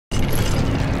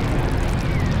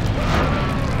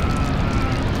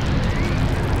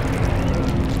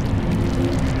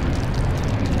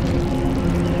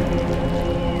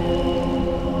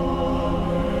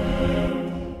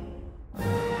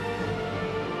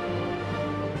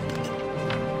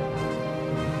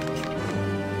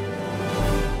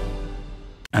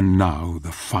And now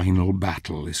the final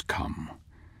battle is come.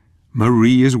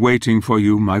 Marie is waiting for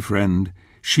you, my friend.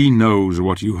 She knows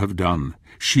what you have done.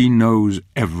 She knows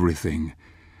everything.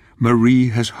 Marie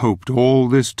has hoped all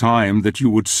this time that you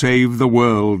would save the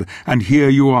world, and here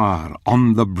you are,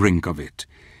 on the brink of it.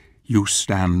 You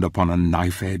stand upon a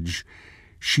knife edge.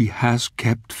 She has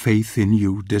kept faith in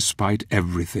you despite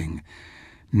everything.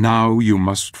 Now you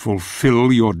must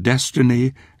fulfill your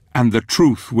destiny, and the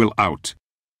truth will out.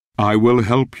 I will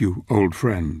help you, old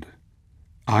friend.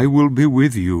 I will be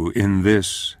with you in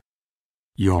this,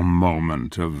 your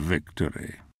moment of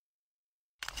victory.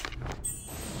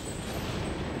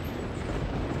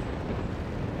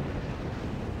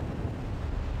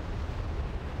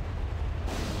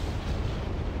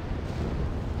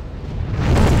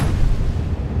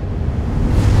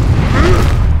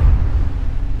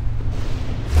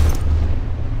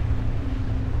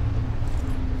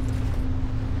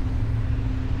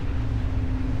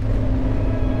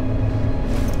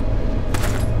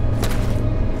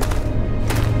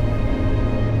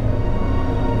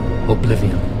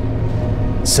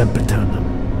 Oblivion, sempiternum,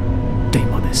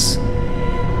 demonis.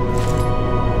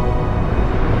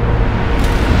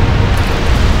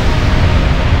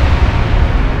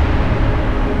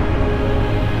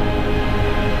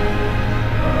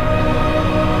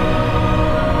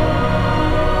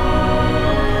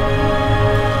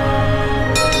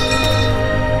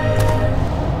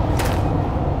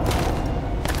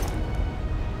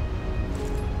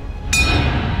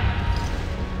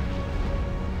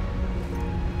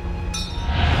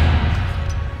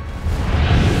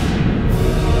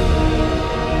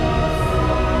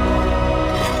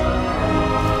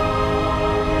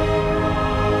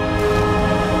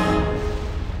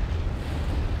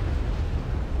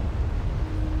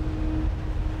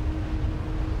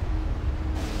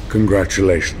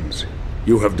 Congratulations.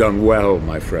 You have done well,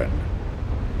 my friend.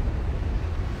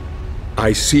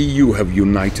 I see you have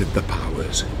united the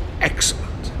powers.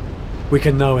 Excellent. We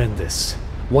can now end this,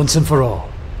 once and for all.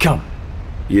 Come.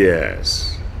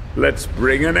 Yes. Let's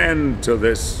bring an end to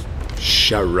this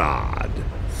charade.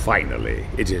 Finally,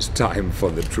 it is time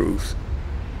for the truth.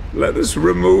 Let us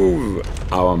remove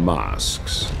our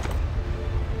masks.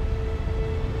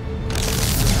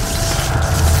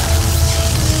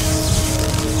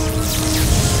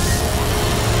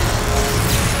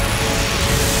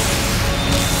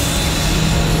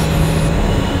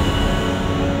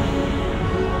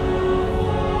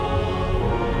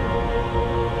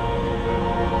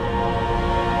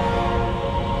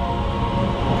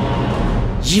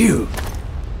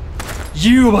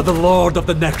 You are the Lord of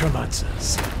the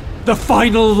Necromancers. The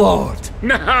final Lord.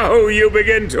 Now you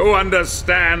begin to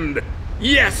understand.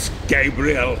 Yes,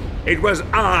 Gabriel. It was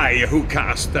I who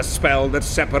cast the spell that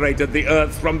separated the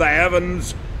earth from the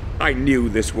heavens. I knew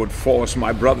this would force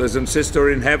my brothers and sister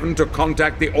in heaven to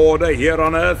contact the Order here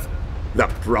on earth. The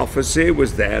prophecy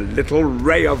was their little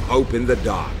ray of hope in the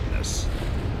darkness.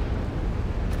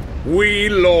 We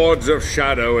Lords of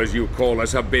Shadow, as you call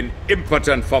us, have been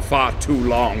impotent for far too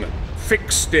long.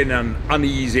 Fixed in an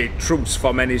uneasy truce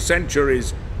for many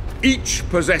centuries, each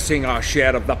possessing our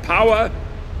share of the power,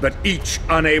 but each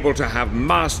unable to have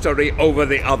mastery over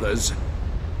the others.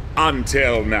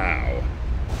 Until now.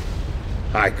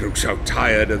 I grew so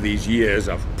tired of these years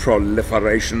of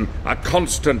proliferation, a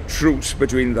constant truce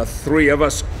between the three of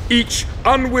us, each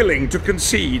unwilling to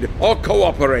concede or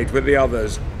cooperate with the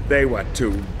others. They were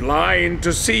too blind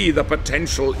to see the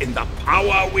potential in the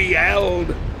power we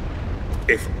held.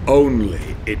 If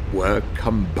only it were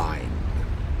combined.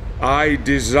 I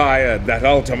desired that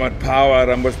ultimate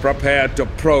power and was prepared to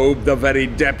probe the very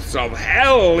depths of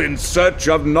hell in search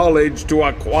of knowledge to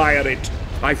acquire it.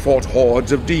 I fought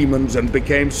hordes of demons and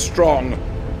became strong.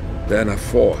 Then a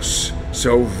force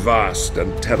so vast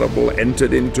and terrible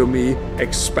entered into me,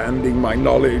 expanding my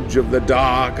knowledge of the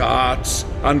dark arts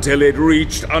until it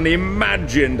reached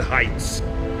unimagined heights.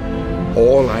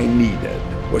 All I needed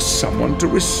was someone to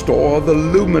restore the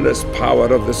luminous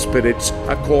power of the spirits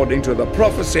according to the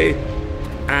prophecy,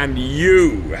 and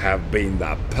you have been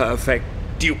the perfect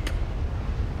dupe.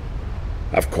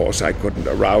 Of course, I couldn't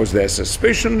arouse their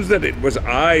suspicions that it was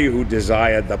I who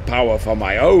desired the power for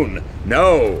my own.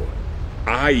 No,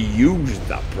 I used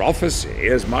the prophecy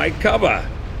as my cover.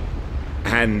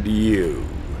 And you,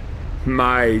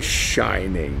 my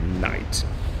shining knight.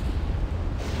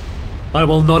 I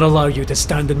will not allow you to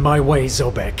stand in my way,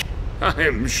 Zobek.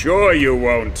 I'm sure you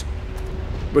won't.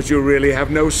 But you really have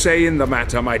no say in the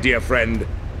matter, my dear friend.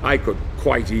 I could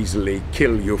quite easily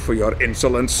kill you for your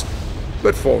insolence,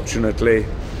 but fortunately,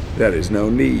 there is no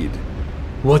need.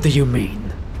 What do you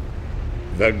mean?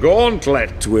 The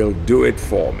gauntlet will do it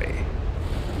for me.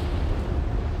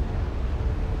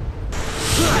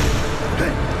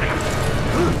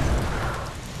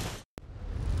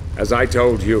 As I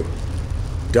told you,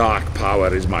 dark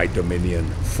power is my dominion,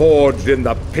 forged in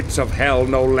the pits of hell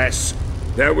no less.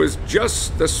 There was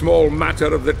just the small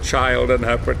matter of the child and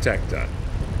her protector.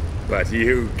 But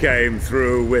you came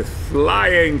through with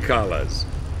flying colors.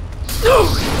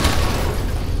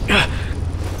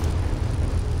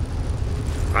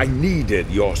 I needed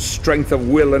your strength of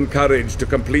will and courage to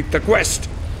complete the quest,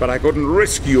 but I couldn't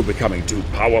risk you becoming too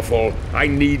powerful. I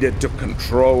needed to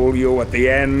control you at the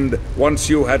end, once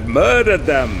you had murdered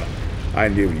them. I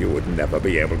knew you would never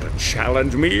be able to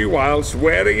challenge me whilst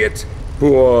wearing it.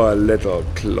 Poor little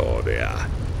Claudia.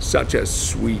 Such a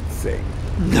sweet thing.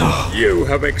 No! You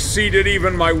have exceeded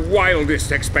even my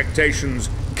wildest expectations,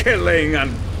 killing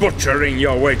and butchering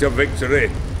your way to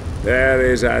victory. There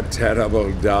is a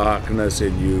terrible darkness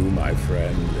in you, my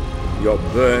friend. Your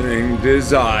burning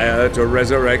desire to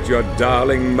resurrect your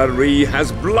darling Marie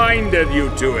has blinded you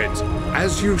to it.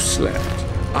 As you slept,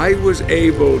 I was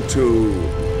able to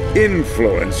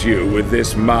influence you with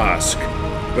this mask.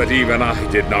 But even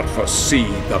I did not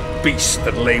foresee the beast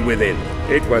that lay within.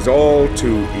 It was all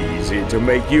too easy to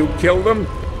make you kill them.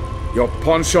 Your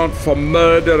penchant for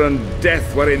murder and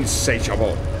death were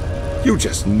insatiable. You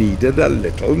just needed a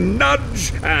little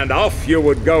nudge, and off you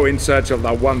would go in search of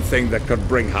the one thing that could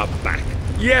bring her back.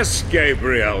 Yes,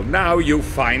 Gabriel, now you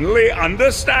finally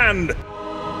understand.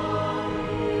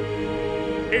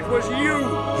 It was you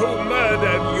who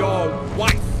murdered your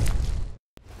wife.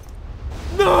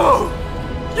 No!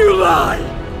 You lie!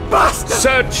 Bastard!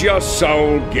 Search your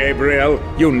soul, Gabriel.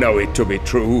 You know it to be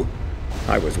true.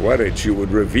 I was worried she would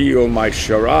reveal my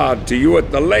charade to you at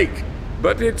the lake,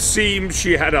 but it seems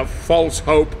she had a false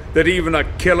hope that even a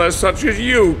killer such as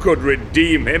you could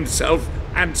redeem himself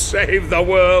and save the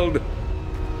world.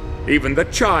 Even the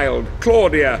child,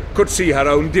 Claudia, could see her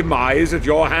own demise at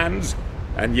your hands,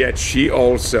 and yet she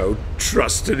also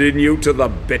trusted in you to the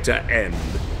bitter end.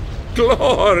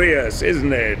 Glorious,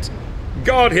 isn't it?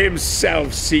 God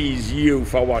himself sees you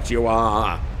for what you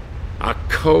are. A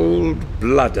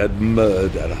cold-blooded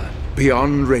murderer.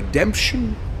 Beyond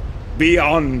redemption.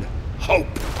 Beyond hope.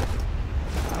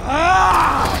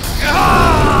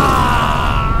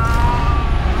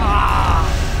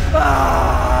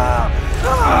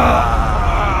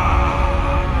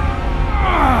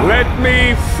 Let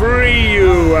me free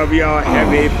you of your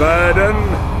heavy burden.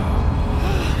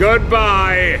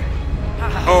 Goodbye,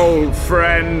 old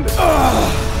friend.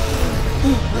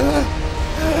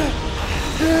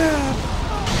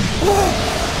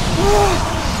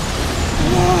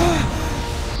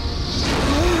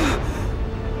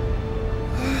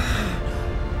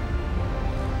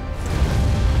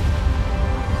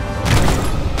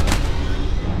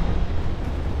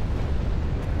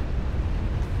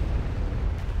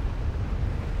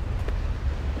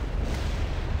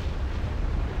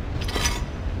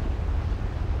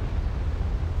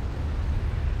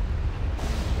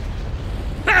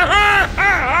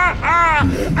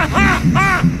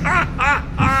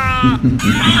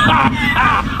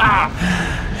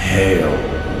 Hail,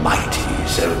 mighty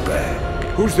Zobek.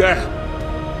 Who's there?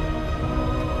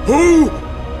 Who?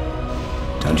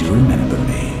 Don't you remember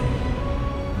me?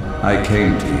 I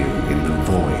came to you in the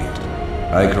void.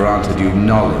 I granted you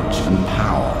knowledge and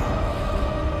power.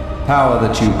 Power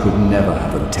that you could never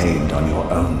have obtained on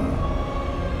your own.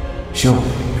 Surely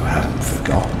you haven't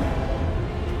forgotten.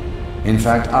 In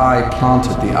fact, I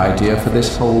planted the idea for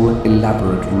this whole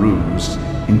elaborate ruse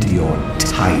into your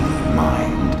tiny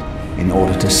mind in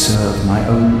order to serve my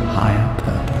own higher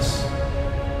purpose.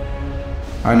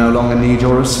 I no longer need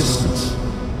your assistance.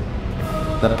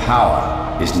 The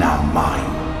power is now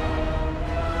mine.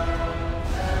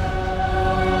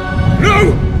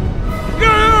 No!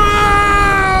 No!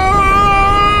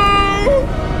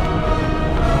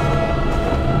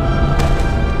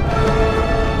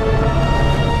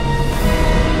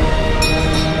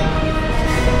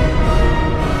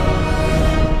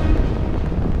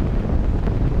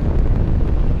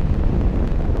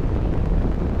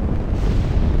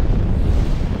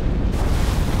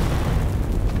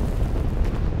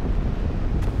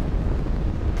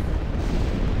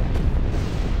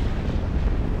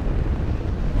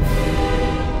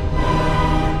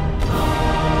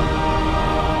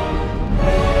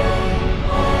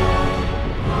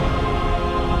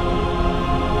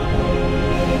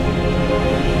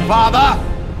 Father,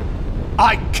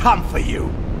 I come for you.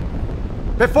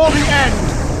 Before the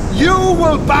end, you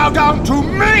will bow down to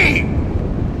me!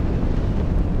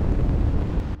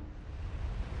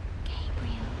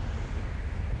 Gabriel.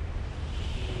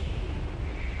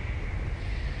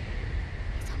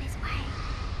 He's on his way.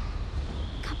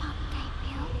 Come on,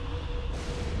 Gabriel.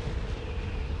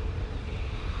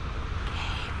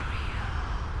 Gabriel.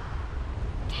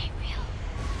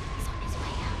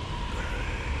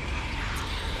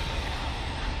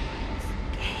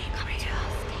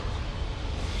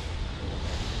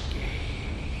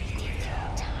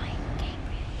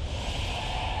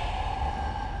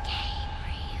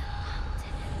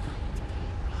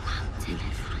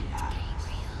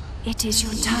 It is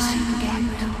your time,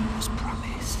 Gabriel.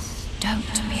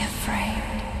 Don't be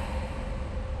afraid.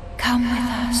 Come with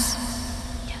us.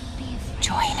 Don't be afraid.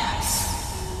 Join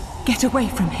us. Get away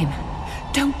from him.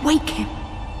 Don't wake him.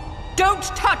 Don't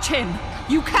touch him!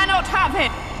 You cannot have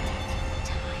him!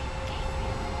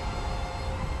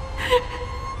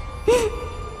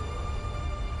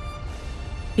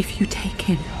 If you take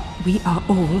him, we are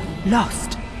all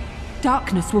lost.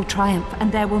 Darkness will triumph,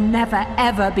 and there will never,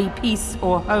 ever be peace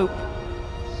or hope.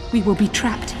 We will be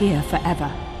trapped here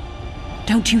forever.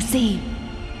 Don't you see?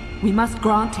 We must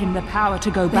grant him the power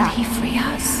to go Will back. he free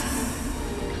us?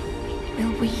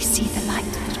 Will we see the light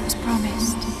that was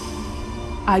promised?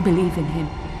 I believe in him.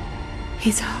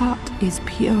 His heart is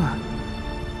pure.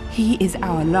 He is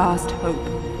our last hope,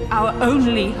 our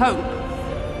only hope.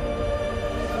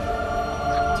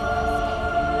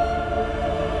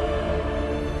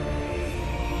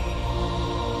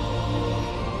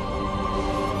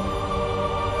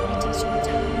 It is your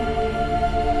time.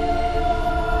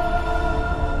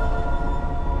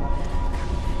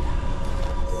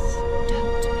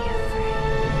 Don't be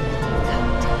afraid.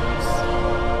 Come to us.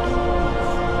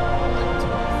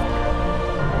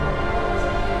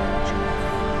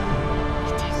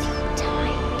 It is your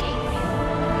time, Gabriel.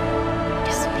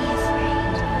 Don't be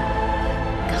afraid.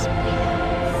 Come with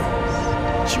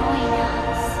us. Join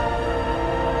us.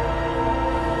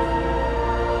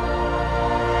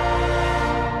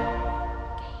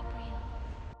 Gabriel.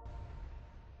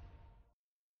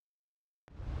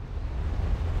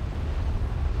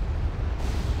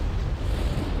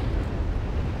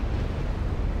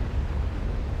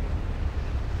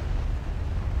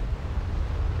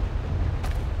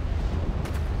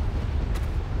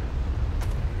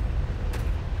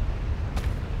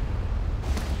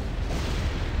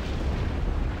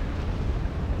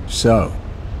 So,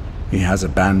 he has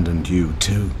abandoned you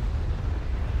too.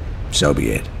 So be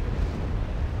it.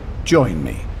 Join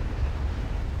me.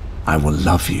 I will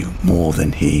love you more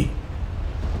than he.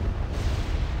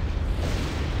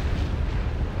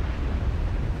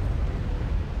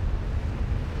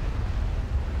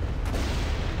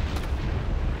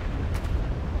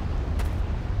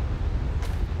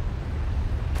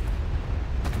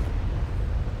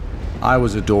 I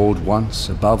was adored once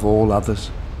above all others.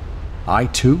 I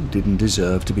too didn't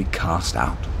deserve to be cast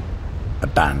out,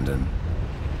 abandoned.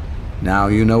 Now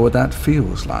you know what that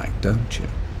feels like, don't you?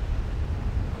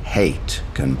 Hate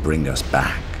can bring us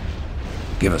back,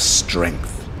 give us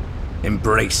strength,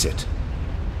 embrace it.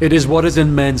 It is what is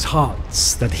in men's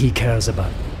hearts that he cares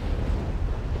about.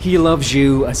 He loves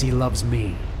you as he loves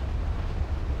me.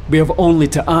 We have only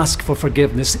to ask for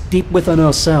forgiveness deep within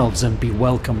ourselves and be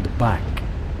welcomed back.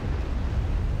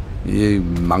 You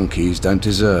monkeys don't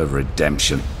deserve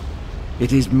redemption.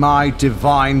 It is my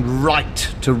divine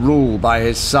right to rule by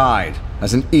his side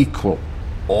as an equal,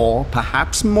 or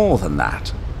perhaps more than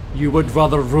that. You would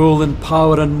rather rule in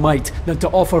power and might than to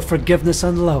offer forgiveness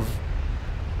and love.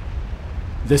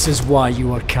 This is why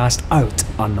you are cast out,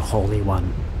 unholy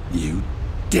one. You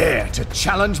dare to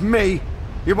challenge me?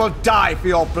 You will die for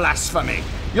your blasphemy.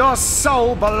 Your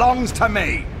soul belongs to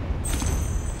me.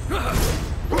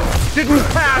 Didn't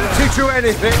Pan teach you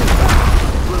anything?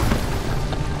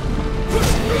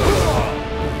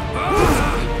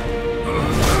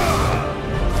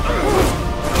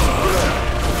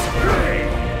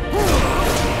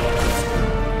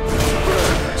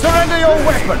 Surrender your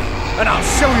weapon, and I'll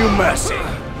show you mercy.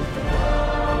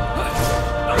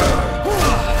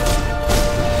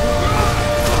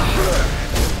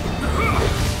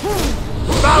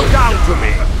 Bow down to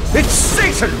me. It's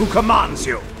Satan who commands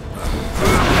you.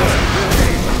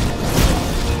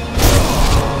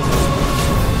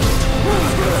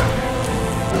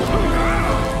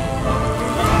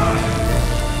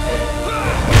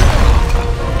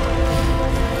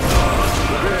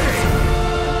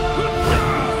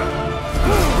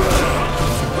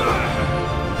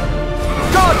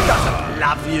 God doesn't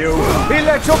love you. He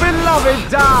let your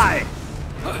beloved die.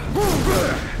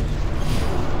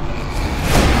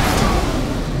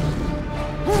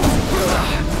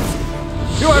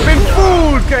 You have been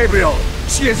fooled, Gabriel!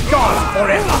 She is gone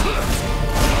forever!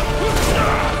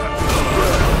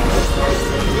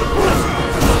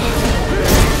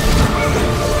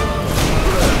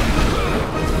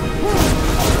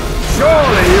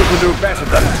 Surely you can do better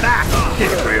than that,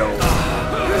 Gabriel!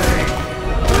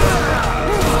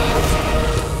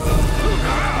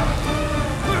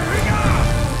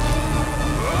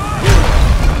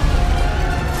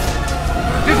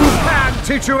 Didn't Pan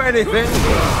teach you anything?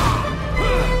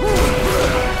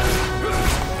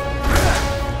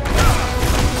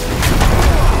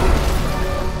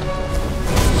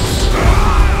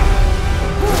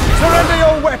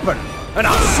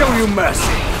 you mercy.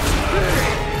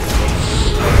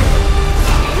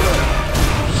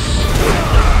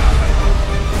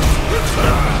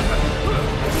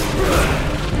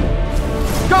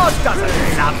 God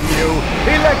doesn't love you.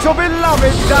 He let your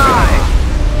beloved die.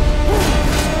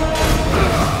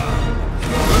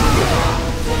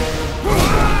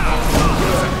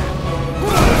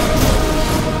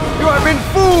 You have been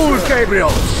fooled, Gabriel.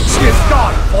 She is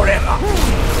gone forever.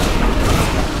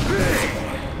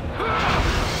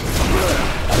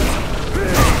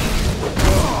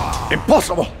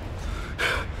 Impossible!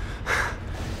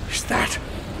 Is that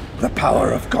the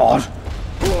power of God?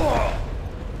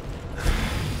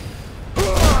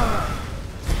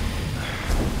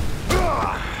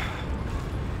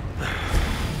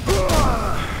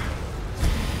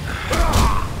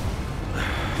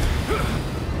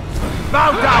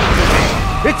 Bow down to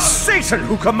me! It's Satan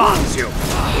who commands you!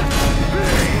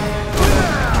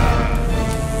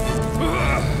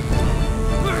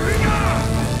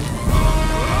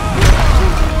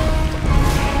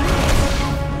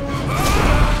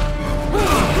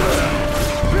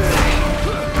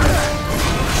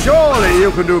 Surely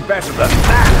you can do better than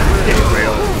that,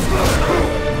 Gabriel!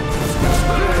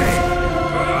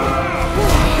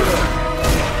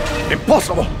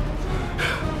 Impossible!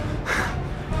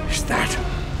 Is that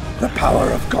the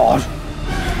power of God?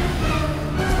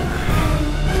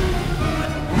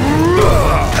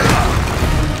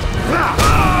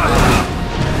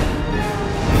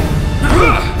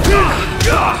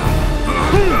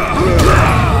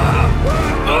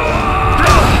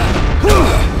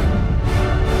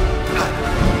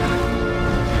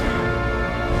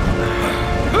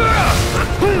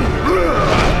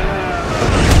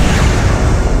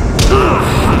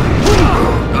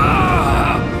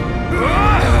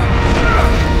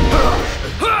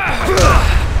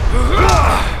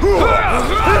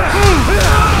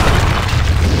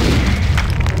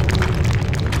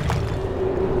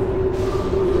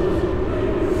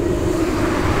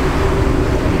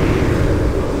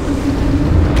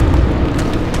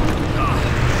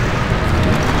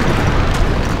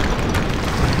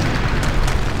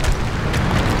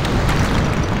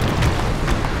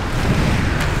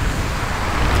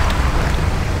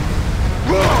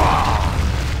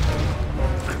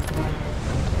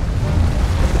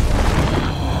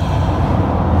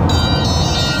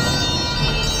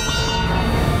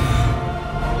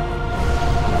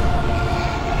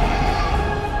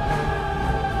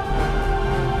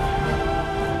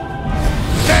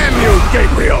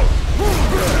 Gabriel!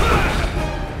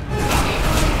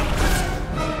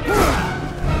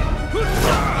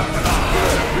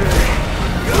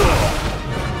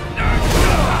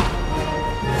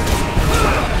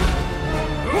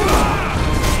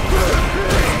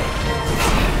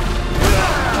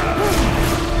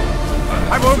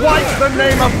 I will wipe the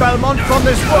name of Belmont from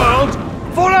this world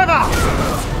forever!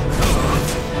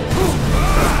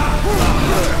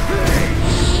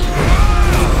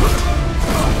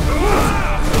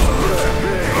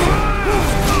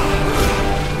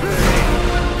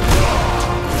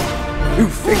 You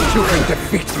think you can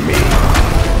defeat me?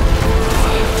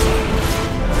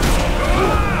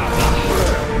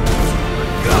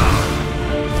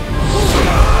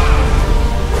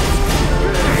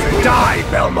 Die,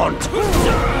 Belmont!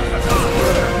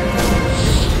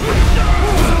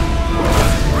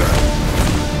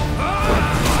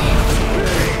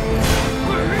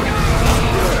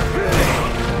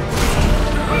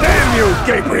 Damn you,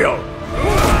 Gabriel!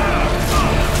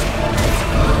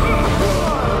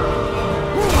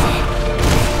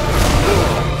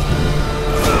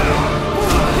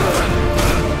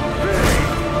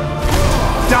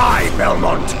 Die,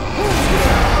 Belmont!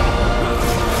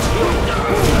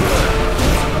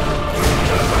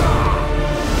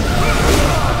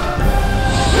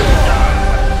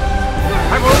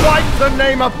 I will wipe the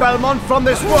name of Belmont from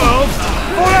this world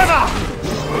forever!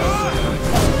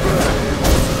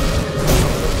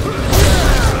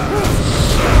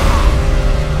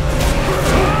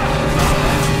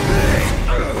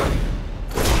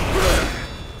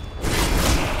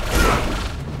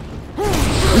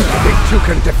 You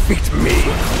can defeat me!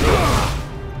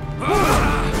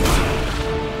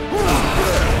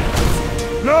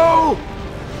 No!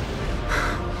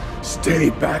 Stay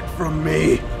back from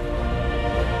me!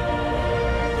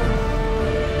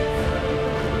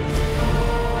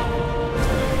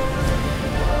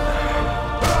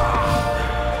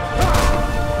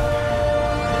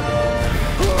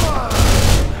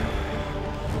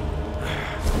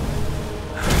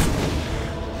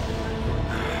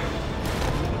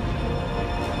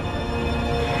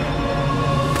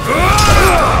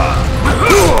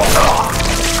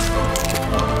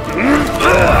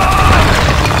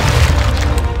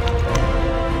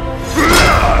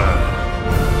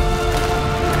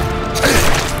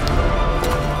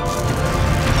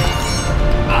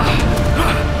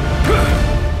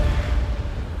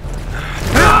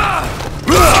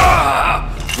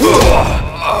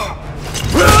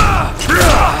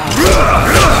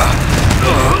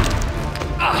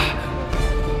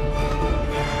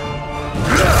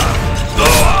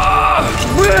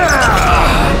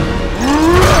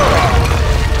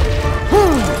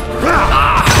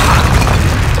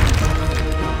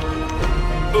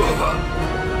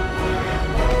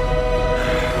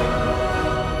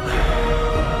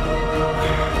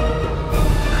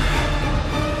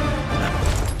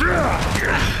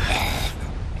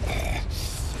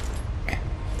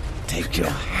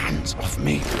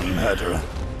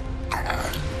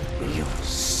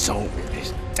 soul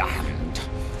is damned.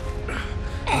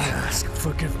 I ask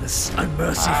forgiveness and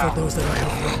mercy for those that I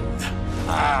have wronged.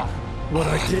 What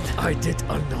I did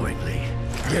unknowingly.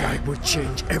 Yet I would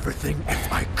change everything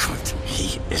if I could.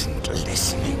 He isn't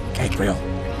listening, Gabriel.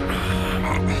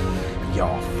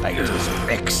 Your fate is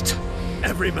fixed.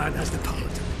 Every man has the power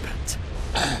to repent.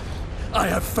 I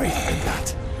have faith in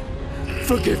that.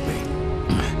 Forgive me.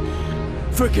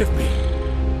 Forgive me,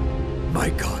 my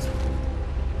God.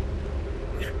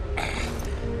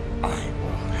 I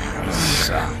will have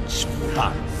such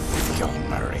fun with your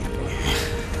Marie.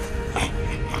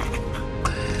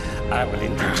 I will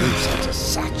introduce her to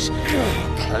such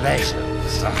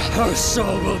pleasures. Her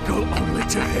soul will go only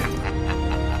to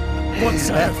him. Once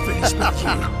I have finished with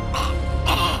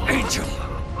you, Angel.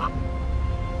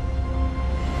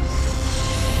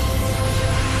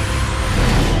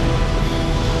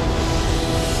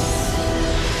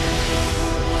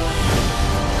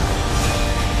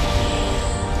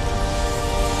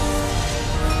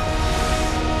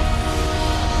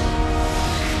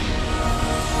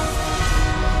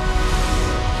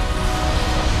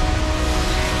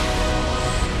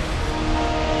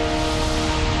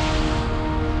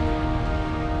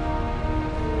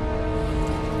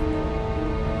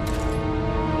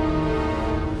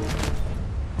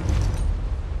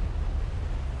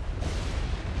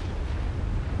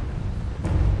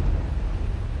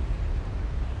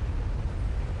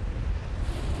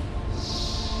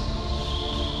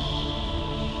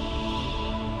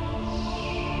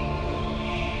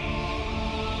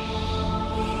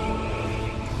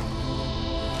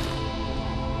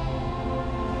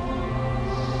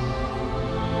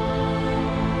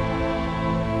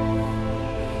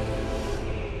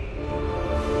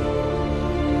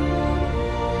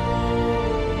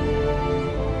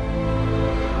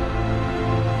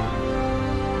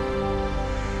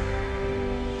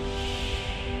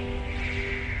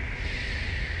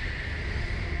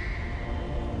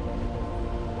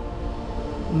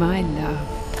 My love.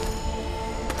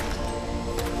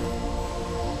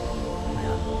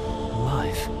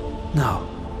 Alive?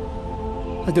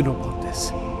 No. I do not want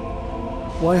this.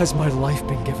 Why has my life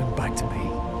been given back to me?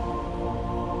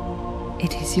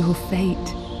 It is your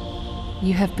fate.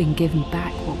 You have been given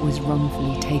back what was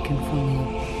wrongfully taken from you.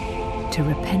 To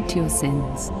repent your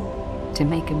sins. To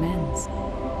make amends.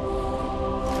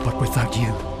 But without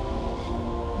you...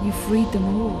 You freed them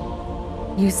all.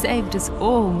 You saved us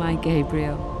all, my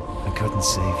Gabriel. I couldn't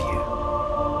save you.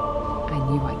 I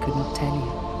knew I could not tell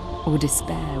you, or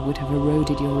despair would have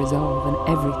eroded your resolve and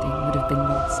everything would have been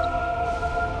lost.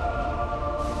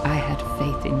 I had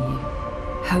faith in you,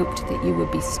 hoped that you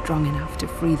would be strong enough to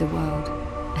free the world,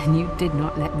 and you did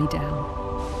not let me down.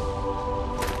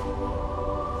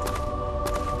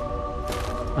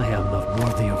 I am not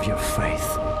worthy of your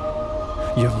faith.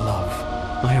 Your love.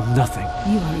 I am nothing.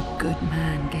 You are a good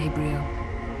man, Gabriel.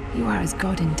 You are as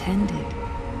God intended,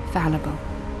 fallible,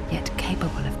 yet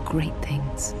capable of great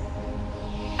things.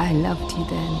 I loved you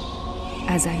then,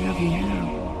 as I love you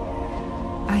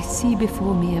now. I see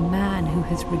before me a man who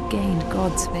has regained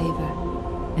God's favor,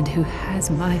 and who has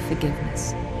my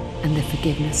forgiveness, and the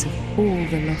forgiveness of all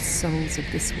the lost souls of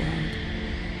this world.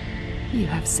 You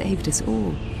have saved us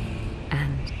all,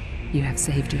 and you have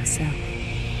saved yourself.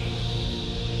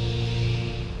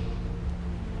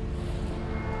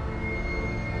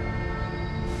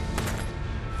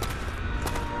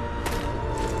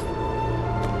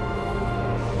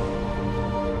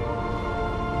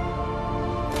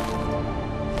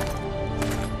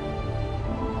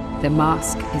 The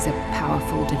mask is a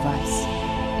powerful device.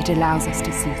 It allows us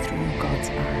to see through God's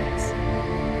eyes.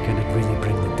 Can it really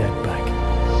bring the dead back?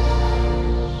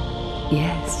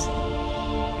 Yes.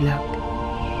 Look.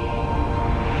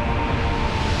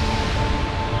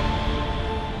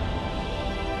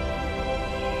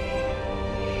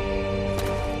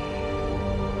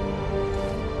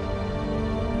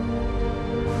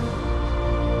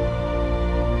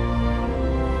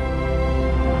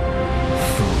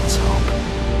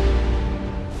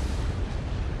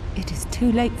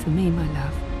 Too late for me, my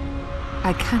love.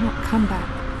 I cannot come back.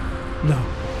 No.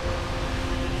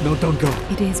 No, don't go.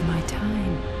 It is my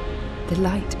time. The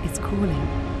light is calling.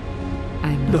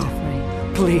 I am not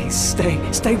afraid. Please, stay.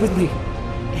 Stay with me.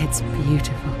 It's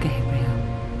beautiful, Gabriel.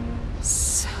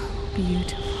 So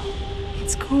beautiful.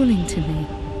 It's calling to me.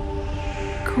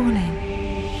 Calling.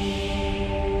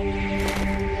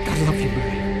 I love you,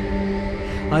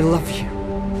 Marie. I love you.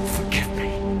 Forgive me.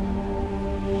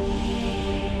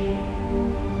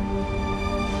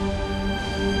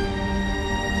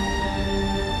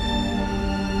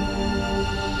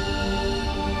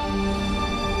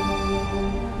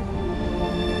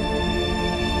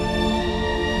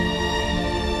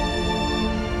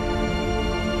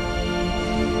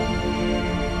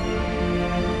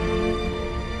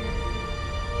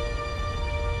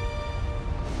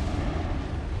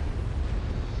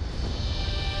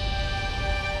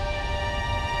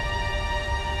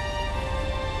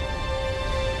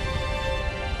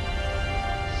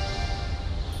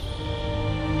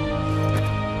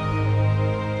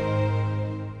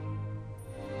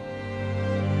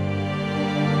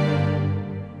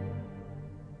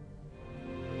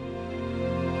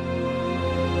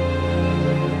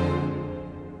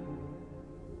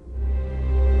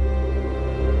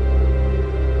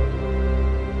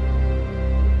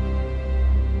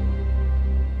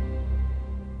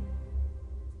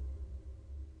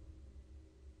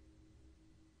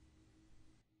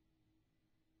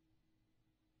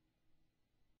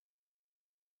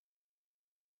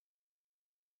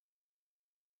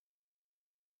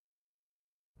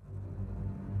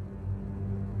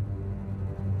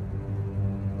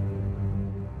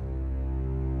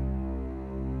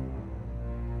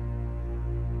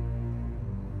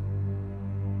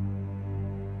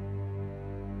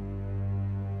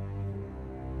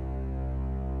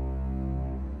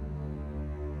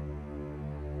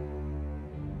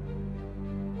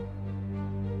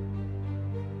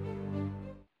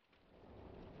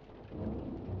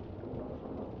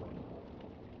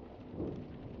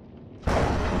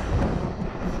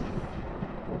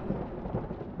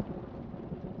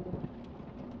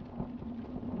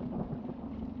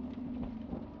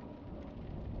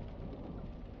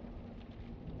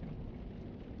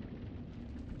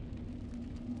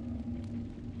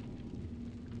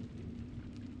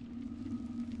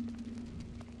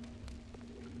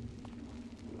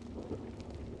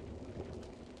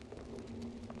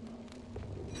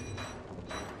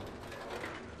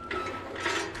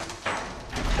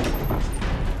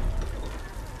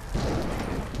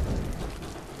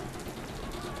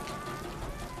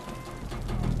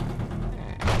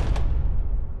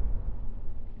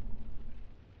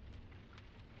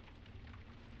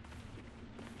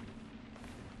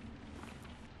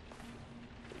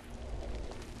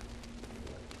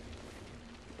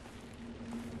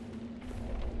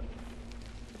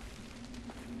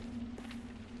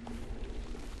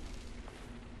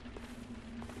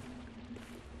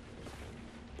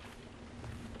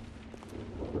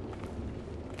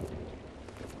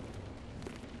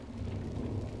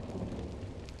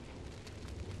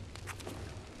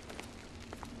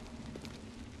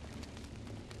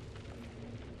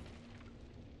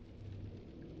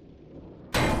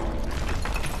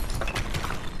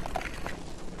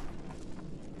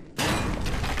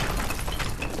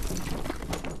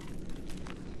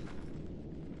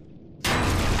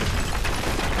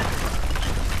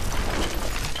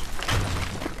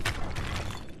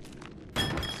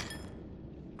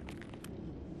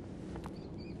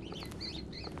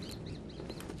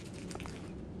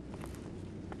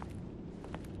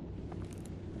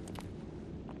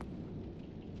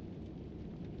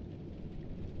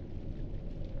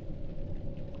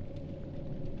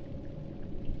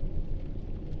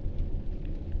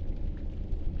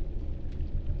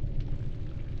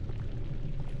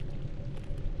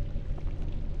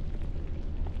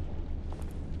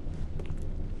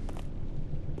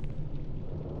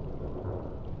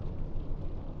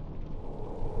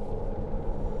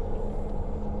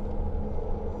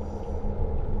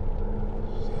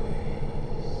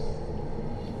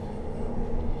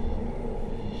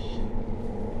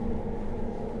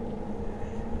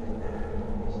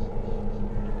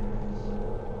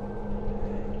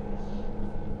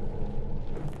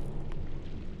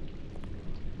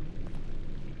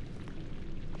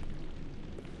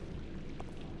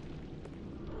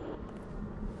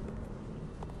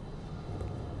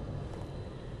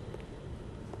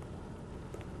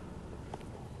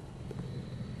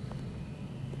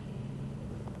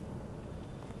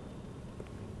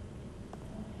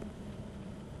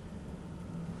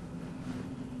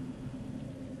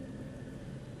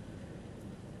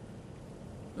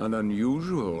 An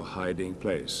unusual hiding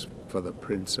place for the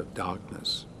Prince of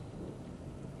Darkness.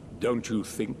 Don't you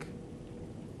think?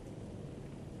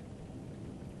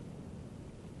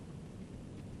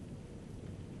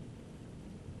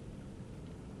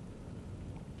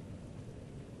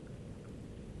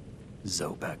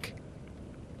 Zobek.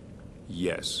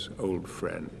 Yes, old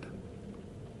friend.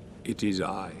 It is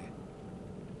I.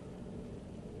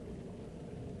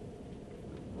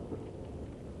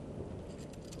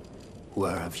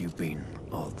 Where have you been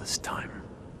all this time?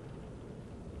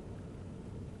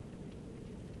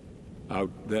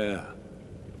 Out there.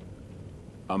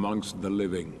 Amongst the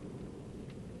living.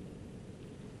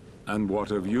 And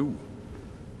what of you?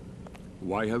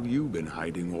 Why have you been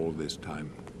hiding all this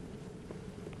time?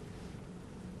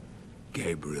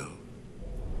 Gabriel.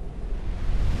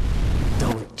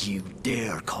 Don't you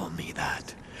dare call me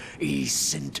that. E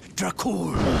Sint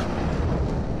Dracul.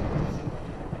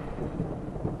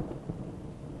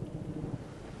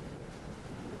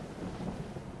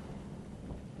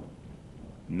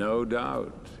 No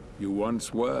doubt, you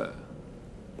once were.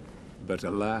 But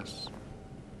alas,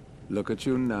 look at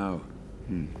you now.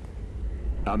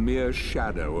 A mere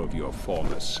shadow of your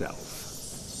former self.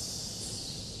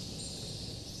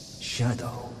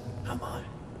 Shadow, am I?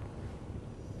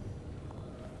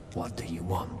 What do you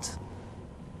want,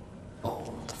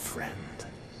 old friend?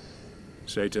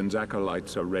 Satan's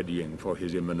acolytes are readying for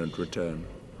his imminent return.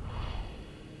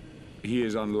 He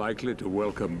is unlikely to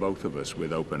welcome both of us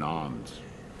with open arms.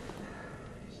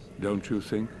 Don't you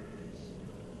think?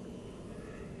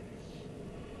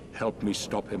 Help me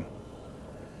stop him.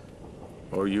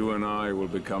 Or you and I will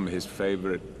become his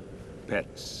favorite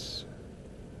pets.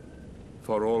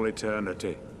 For all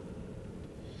eternity.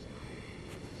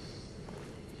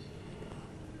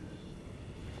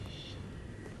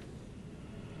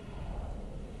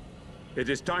 It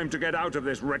is time to get out of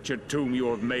this wretched tomb you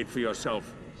have made for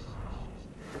yourself.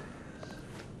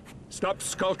 Stop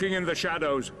skulking in the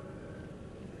shadows.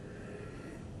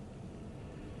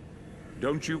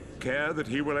 Don't you care that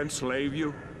he will enslave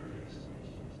you?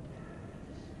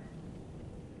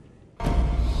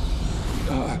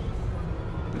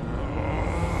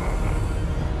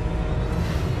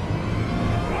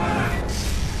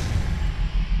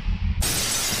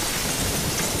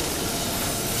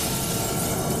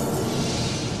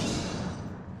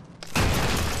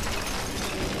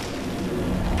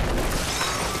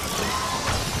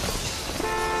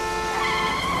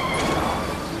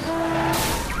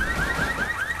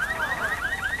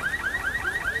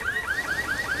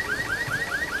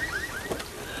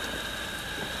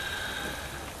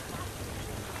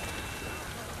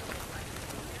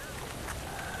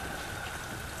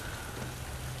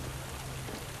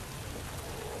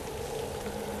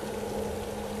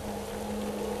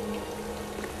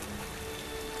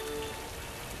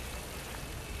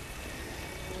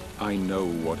 I know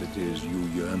what it is you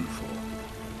yearn for.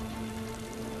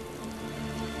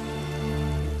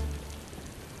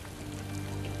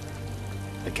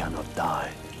 I cannot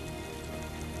die.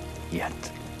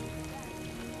 Yet.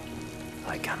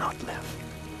 I cannot live.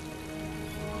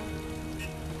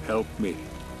 Help me,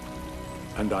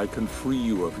 and I can free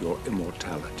you of your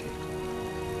immortality.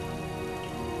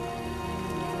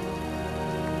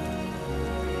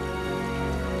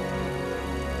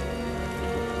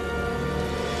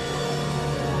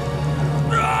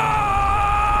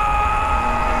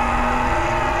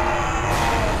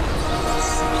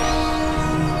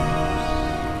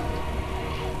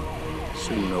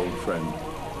 Soon, old friend.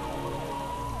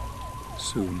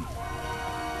 Soon,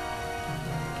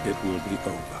 it will be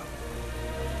over.